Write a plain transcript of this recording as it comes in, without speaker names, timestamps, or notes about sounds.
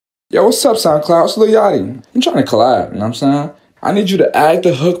Yo, what's up, SoundCloud? It's Lil Yachty. I'm trying to collab, you know what I'm saying? I need you to add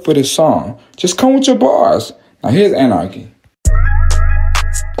the hook for this song. Just come with your bars. Now here's Anarchy.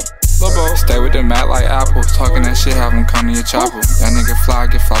 Stay with the mat like apples. Talking that shit, have him come to your chapel. That nigga fly,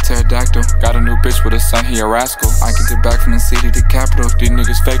 get fly pterodactyl. Got a new bitch with a son, he a rascal. I get it back from the city to capital. These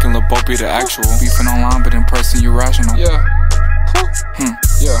niggas faking, Lil Bo be the actual. Beefing online, but in person, you rational. Yeah.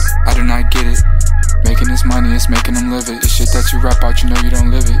 Yeah. I do not get it. Making this money, it's making them live it. The shit that you rap out, you know you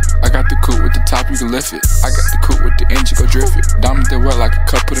don't live it. I got the coupe with the top, you can lift it. I got the coupe with the engine, go drift it. Diamonds that wet like a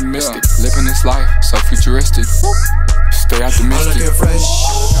cup of the mystic. Living this life, so futuristic. Stay optimistic. I'm looking fresh,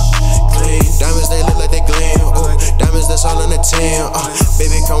 clean. Diamonds, they look like they gleam. Ooh, diamonds, that's all on the 10.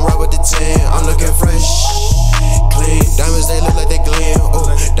 Baby, come ride with the 10. I'm looking fresh, clean. Diamonds, they look like they gleam. Ooh,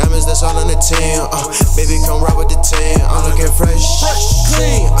 diamonds, that's all on the 10. Baby, come ride with the 10. I'm looking fresh,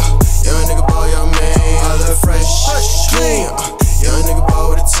 clean. Young nigga ball, Yow Ming. I look fresh, clean. Young nigga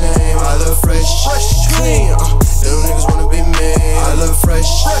ball with a 10. I look fresh, clean. Them niggas wanna be me. I look fresh,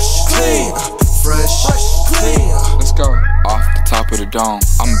 clean. Fresh, clean. Let's go. Off the top of the dome.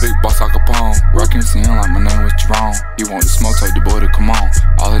 I'm a big boss like Capone. Rockin' CM like my name was Jerome. He want the smoke, told the boy to come on.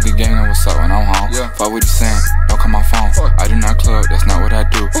 All of the gang know what's up when I'm home. Fuck what he saying, don't call my phone. I do not club, that's not what I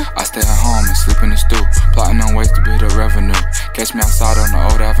do. I stay at home and sleep in the stew. Plotting on ways to build up revenue. Catch me outside on the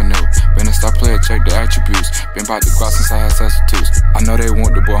old avenue. Been a star player, check the attributes. Been about to go out since I had substitutes. I know they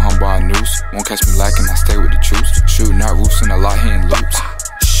want the boy hung by a noose. Won't catch me lacking, I stay with the troops. Shooting out roofs and a lot hitting loops.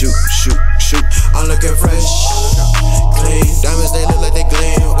 Shoot, shoot, shoot. I'm looking fresh, clean. Diamonds, they look like they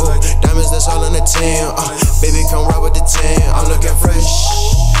gleam. Ooh, diamonds, that's all on the 10. Baby, come ride with the 10. I'm looking fresh,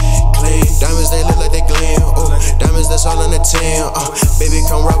 clean. Diamonds, they look like they gleam. Ooh, diamonds, that's all on the 10. Baby,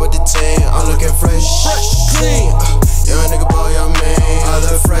 come ride with the 10. I'm looking fresh, clean. Young nigga ball, Yow Ming. I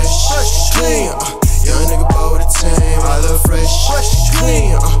look fresh, clean. Young nigga ball with a 10. I look fresh,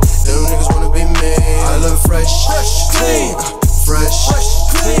 clean. Them niggas wanna be me. I look fresh, clean. Fresh.